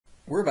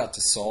We're about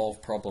to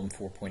solve problem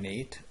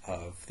 4.8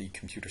 of the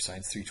Computer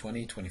Science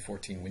 320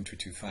 2014 Winter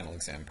 2 Final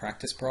Exam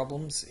practice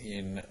problems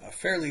in a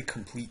fairly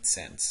complete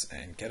sense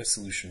and get a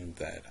solution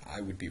that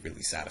I would be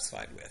really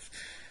satisfied with.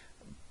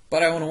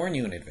 But I want to warn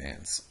you in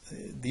advance,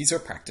 these are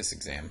practice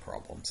exam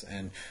problems,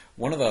 and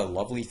one of the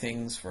lovely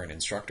things for an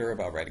instructor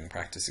about writing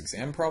practice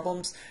exam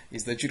problems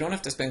is that you don't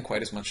have to spend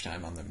quite as much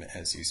time on them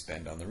as you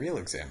spend on the real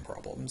exam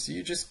problems.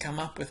 You just come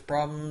up with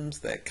problems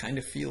that kind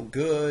of feel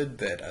good,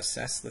 that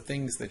assess the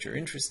things that you're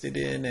interested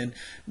in, and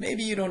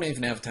maybe you don't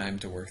even have time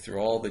to work through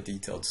all the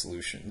detailed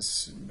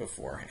solutions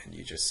beforehand.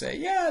 You just say,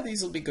 yeah,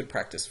 these will be good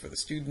practice for the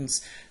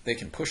students. They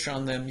can push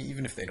on them.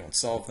 Even if they don't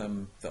solve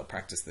them, they'll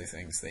practice the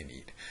things they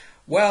need.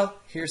 Well,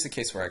 here's the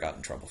case where I got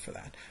in trouble for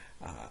that.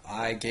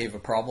 I gave a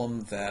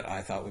problem that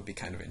I thought would be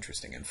kind of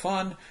interesting and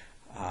fun,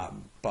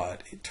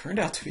 but it turned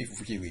out to be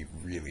really,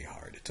 really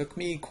hard. It took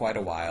me quite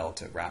a while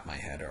to wrap my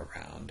head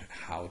around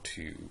how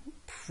to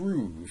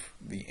prove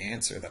the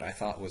answer that I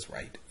thought was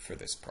right for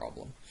this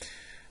problem.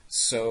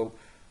 So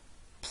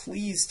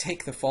please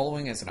take the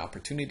following as an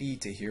opportunity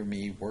to hear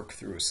me work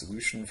through a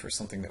solution for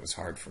something that was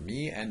hard for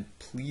me, and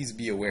please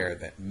be aware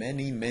that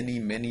many, many,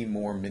 many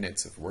more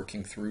minutes of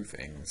working through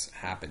things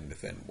happened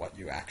than what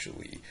you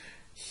actually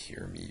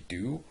hear me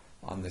do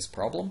on this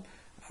problem.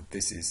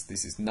 This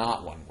is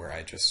not one where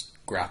I just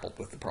grappled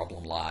with the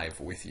problem live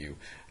with you.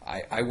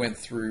 I went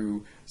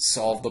through,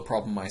 solved the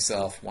problem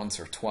myself once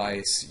or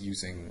twice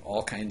using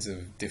all kinds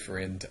of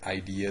different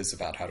ideas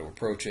about how to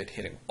approach it,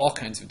 hitting all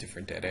kinds of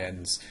different dead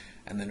ends,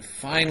 and then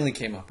finally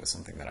came up with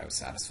something that I was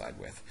satisfied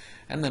with.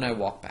 And then I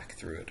walked back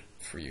through it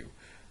for you.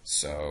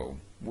 So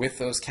with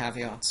those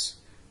caveats,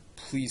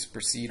 please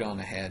proceed on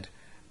ahead.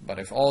 But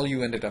if all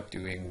you ended up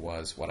doing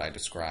was what I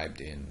described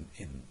in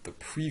the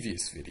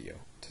previous video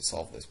to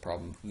solve this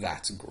problem,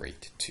 that's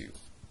great too.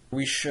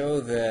 We show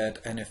that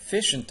an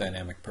efficient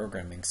dynamic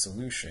programming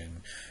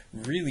solution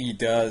really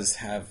does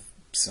have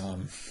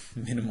some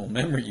minimal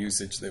memory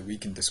usage that we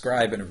can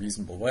describe in a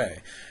reasonable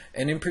way.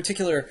 And in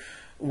particular,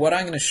 what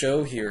I'm going to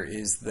show here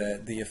is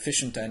that the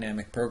efficient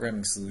dynamic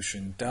programming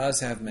solution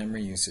does have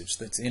memory usage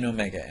that's in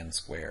omega n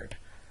squared,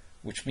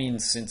 which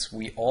means since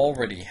we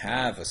already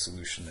have a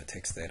solution that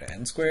takes theta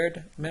n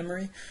squared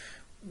memory,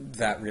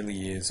 that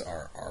really is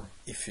our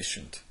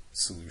efficient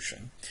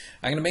solution.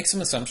 I'm going to make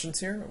some assumptions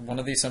here. One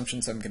of the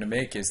assumptions I'm going to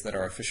make is that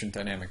our efficient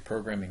dynamic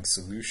programming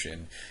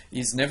solution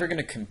is never going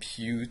to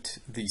compute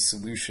the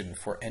solution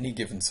for any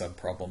given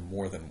subproblem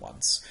more than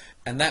once.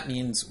 And that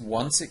means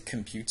once it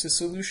computes a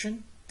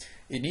solution,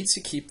 it needs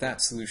to keep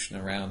that solution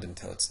around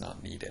until it's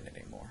not needed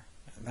anymore.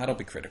 And that'll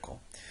be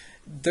critical.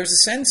 There's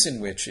a sense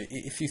in which,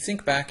 if you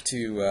think back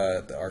to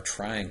our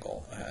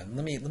triangle,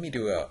 let me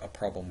do a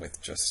problem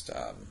with just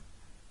a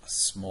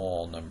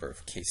small number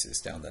of cases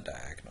down the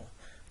diagonal.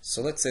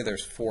 So let's say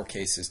there's 4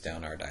 cases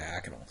down our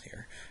diagonal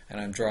here,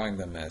 and I'm drawing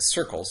them as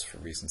circles for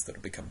reasons that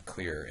will become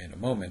clear in a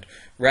moment,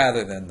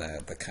 rather than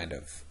the kind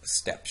of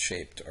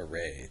step-shaped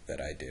array that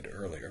I did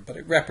earlier, but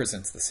it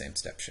represents the same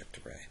step-shaped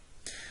array.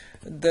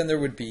 Then there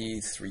would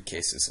be 3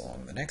 cases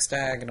along the next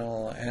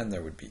diagonal, and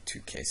there would be 2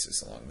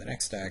 cases along the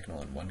next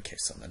diagonal, and 1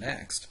 case on the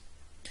next.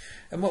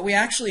 And what we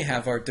actually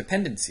have are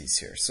dependencies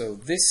here. So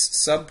this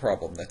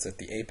subproblem that's at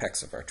the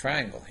apex of our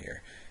triangle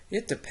here,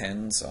 it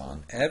depends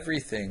on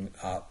everything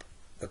up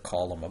the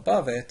column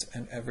above it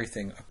and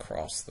everything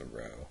across the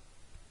row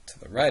to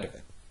the right of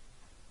it.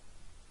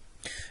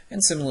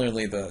 And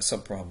similarly, the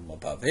subproblem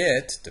above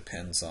it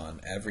depends on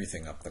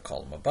everything up the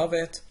column above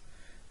it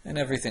and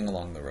everything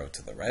along the row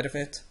to the right of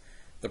it.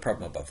 The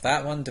problem above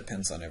that one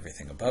depends on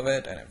everything above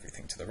it and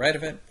everything to the right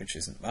of it, which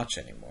isn't much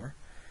anymore.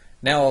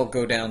 Now I'll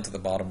go down to the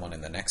bottom one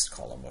in the next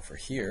column over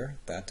here.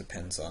 That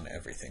depends on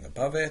everything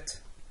above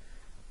it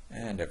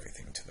and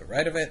everything to the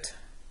right of it.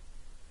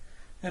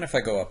 And if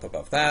I go up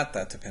above that,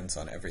 that depends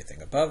on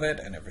everything above it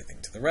and everything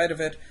to the right of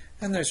it,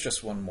 and there's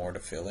just one more to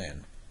fill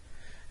in.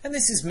 And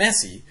this is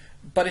messy,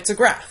 but it's a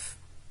graph.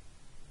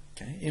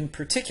 Okay? In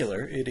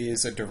particular, it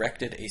is a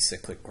directed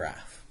acyclic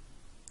graph.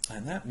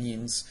 And that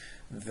means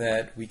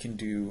that we can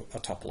do a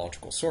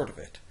topological sort of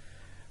it.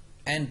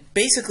 And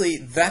basically,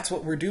 that's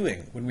what we're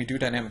doing when we do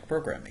dynamic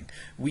programming.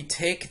 We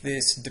take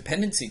this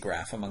dependency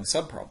graph among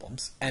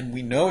subproblems, and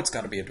we know it's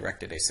got to be a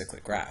directed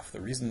acyclic graph. The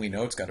reason we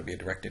know it's got to be a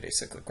directed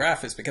acyclic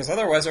graph is because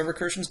otherwise our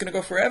recursion is going to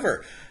go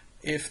forever.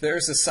 If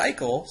there's a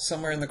cycle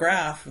somewhere in the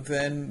graph,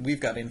 then we've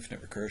got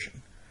infinite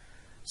recursion.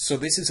 So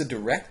this is a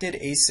directed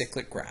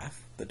acyclic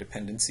graph, the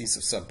dependencies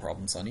of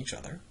subproblems on each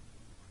other.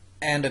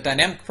 And a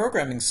dynamic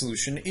programming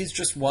solution is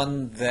just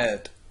one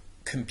that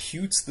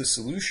computes the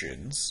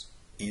solutions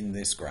in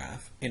this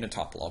graph in a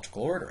topological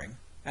ordering.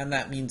 And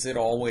that means it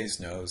always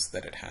knows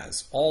that it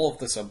has all of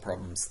the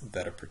subproblems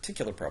that a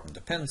particular problem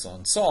depends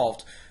on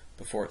solved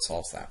before it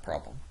solves that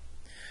problem.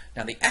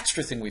 Now the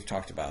extra thing we've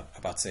talked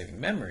about saving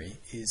memory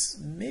is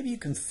maybe you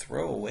can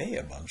throw away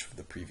a bunch of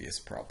the previous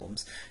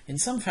problems in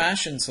some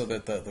fashion so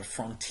that the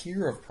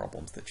frontier of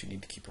problems that you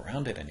need to keep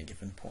around at any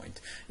given point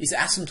is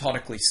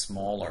asymptotically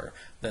smaller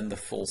than the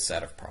full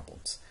set of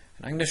problems.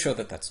 And I'm going to show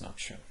that that's not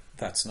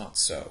that's not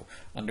so,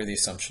 under the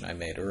assumption I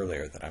made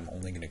earlier that I'm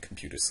only going to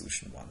compute a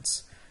solution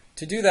once.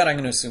 To do that, I'm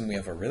going to assume we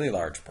have a really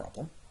large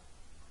problem.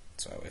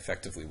 So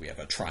effectively, we have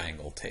a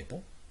triangle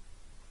table.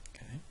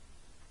 Okay.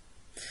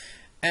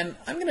 And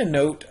I'm going to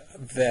note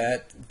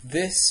that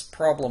this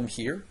problem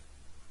here,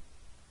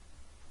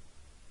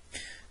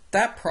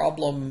 that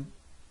problem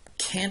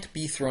can't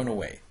be thrown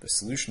away. The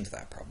solution to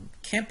that problem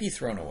can't be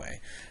thrown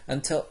away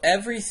until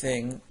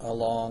everything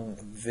along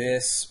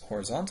this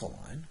horizontal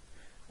line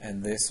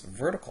and this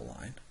vertical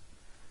line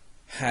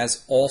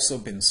has also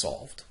been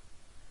solved.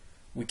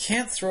 We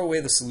can't throw away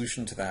the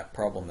solution to that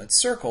problem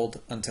that's circled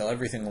until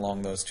everything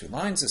along those two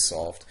lines is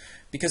solved,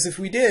 because if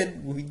we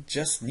did, we'd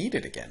just need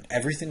it again.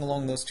 Everything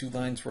along those two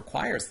lines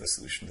requires the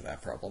solution to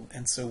that problem,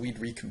 and so we'd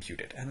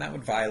recompute it. And that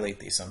would violate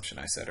the assumption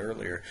I said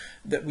earlier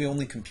that we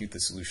only compute the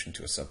solution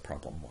to a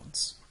subproblem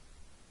once.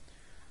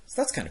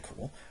 So that's kind of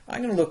cool.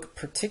 I'm going to look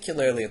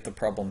particularly at the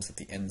problems at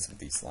the ends of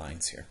these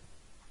lines here.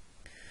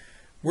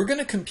 We're going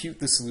to compute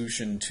the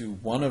solution to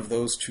one of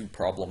those two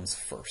problems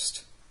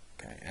first.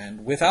 Okay,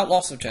 and without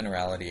loss of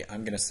generality,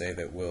 I'm going to say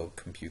that we'll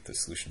compute the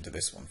solution to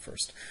this one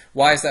first.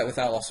 Why is that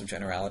without loss of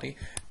generality?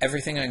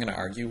 Everything I'm going to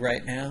argue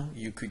right now,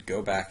 you could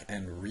go back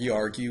and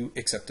re-argue,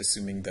 except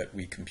assuming that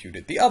we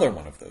computed the other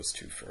one of those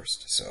two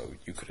first. So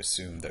you could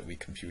assume that we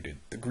computed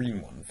the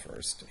green one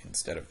first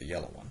instead of the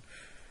yellow one.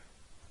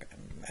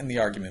 And the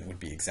argument would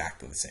be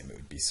exactly the same. It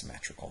would be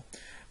symmetrical.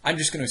 I'm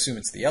just going to assume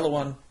it's the yellow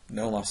one,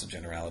 no loss of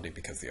generality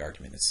because the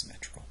argument is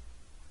symmetrical.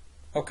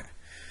 Okay.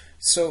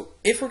 So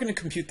if we're going to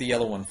compute the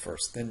yellow one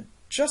first, then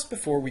just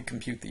before we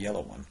compute the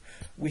yellow one,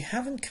 we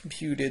haven't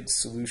computed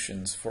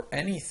solutions for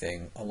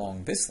anything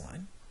along this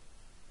line.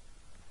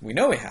 We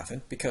know we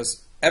haven't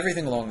because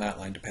everything along that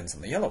line depends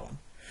on the yellow one.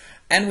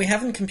 And we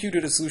haven't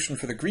computed a solution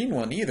for the green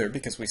one either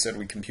because we said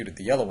we computed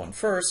the yellow one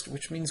first,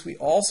 which means we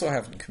also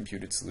haven't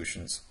computed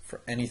solutions for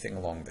anything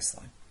along this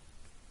line.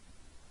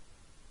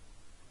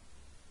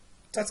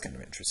 That's kind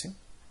of interesting.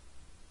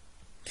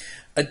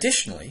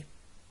 Additionally,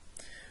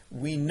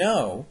 we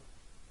know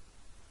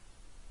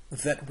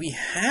that we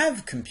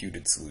have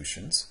computed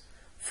solutions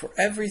for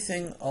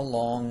everything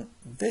along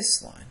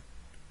this line.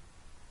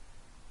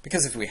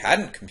 Because if we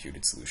hadn't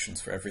computed solutions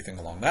for everything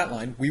along that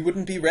line, we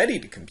wouldn't be ready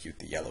to compute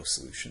the yellow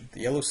solution. The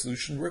yellow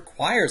solution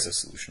requires a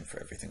solution for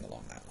everything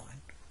along that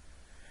line.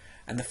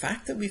 And the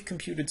fact that we've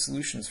computed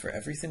solutions for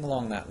everything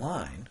along that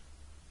line,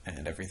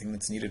 and everything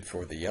that's needed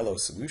for the yellow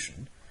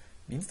solution,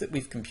 means that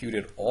we've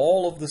computed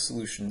all of the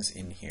solutions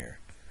in here.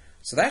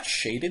 So that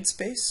shaded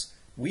space,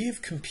 we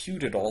have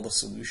computed all the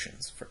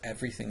solutions for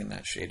everything in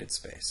that shaded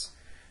space.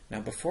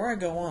 Now before I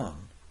go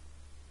on,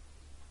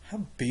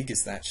 how big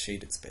is that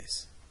shaded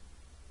space?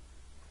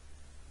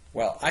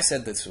 Well, I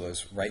said this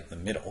was right in the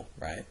middle,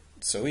 right?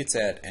 So it's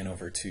at n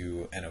over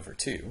 2, n over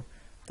 2.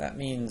 That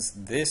means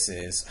this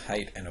is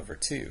height n over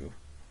 2,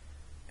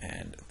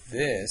 and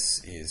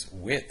this is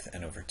width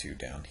n over 2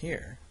 down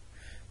here.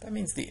 That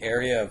means the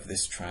area of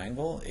this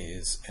triangle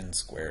is n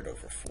squared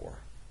over 4.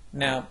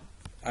 Now,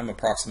 I'm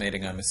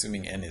approximating, I'm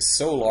assuming n is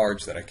so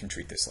large that I can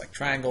treat this like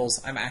triangles.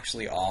 I'm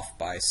actually off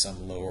by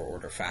some lower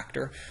order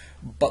factor.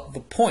 But the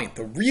point,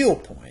 the real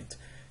point,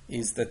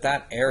 is that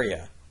that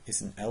area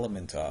is an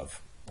element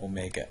of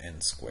omega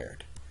n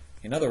squared.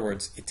 In other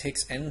words, it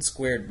takes n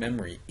squared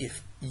memory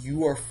if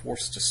you are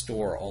forced to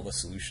store all the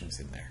solutions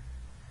in there.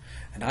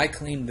 And I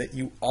claim that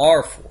you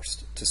are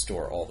forced to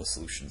store all the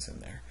solutions in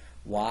there.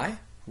 Why?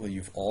 Well,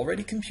 you've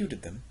already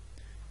computed them.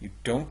 You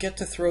don't get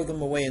to throw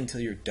them away until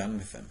you're done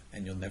with them,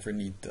 and you'll never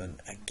need them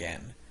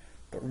again.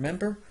 But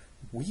remember,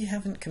 we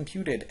haven't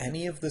computed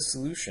any of the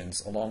solutions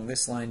along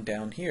this line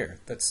down here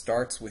that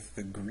starts with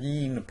the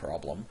green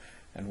problem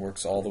and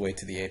works all the way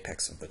to the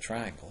apex of the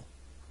triangle.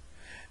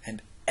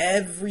 And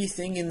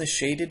everything in the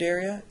shaded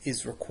area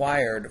is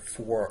required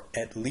for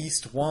at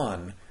least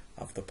one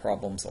of the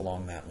problems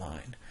along that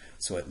line.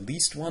 So at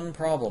least one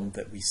problem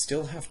that we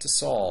still have to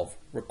solve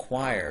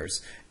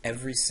requires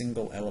every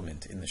single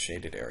element in the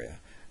shaded area.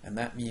 And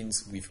that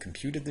means we've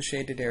computed the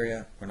shaded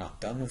area, we're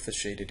not done with the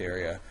shaded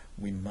area,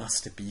 we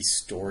must be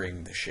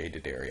storing the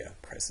shaded area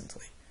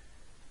presently.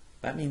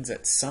 That means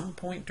at some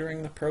point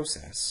during the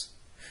process,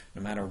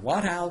 no matter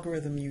what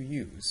algorithm you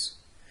use,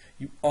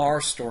 you are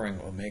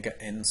storing omega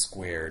n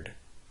squared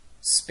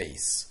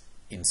space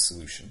in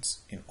solutions,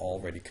 in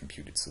already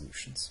computed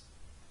solutions.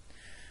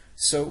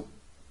 So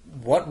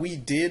what we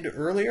did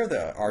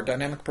earlier, our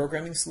dynamic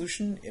programming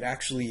solution, it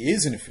actually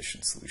is an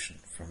efficient solution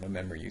from a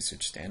memory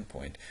usage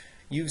standpoint.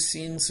 You've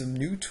seen some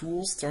new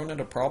tools thrown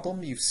at a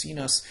problem. You've seen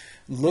us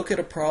look at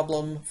a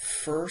problem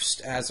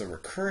first as a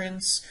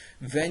recurrence,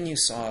 then you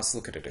saw us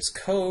look at it as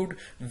code,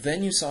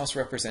 then you saw us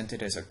represent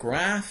it as a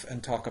graph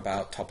and talk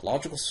about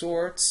topological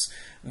sorts,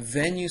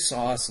 then you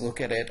saw us look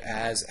at it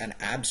as an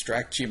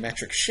abstract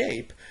geometric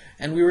shape,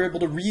 and we were able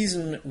to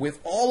reason with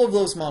all of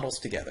those models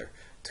together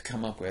to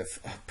come up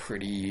with a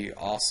pretty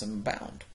awesome bound.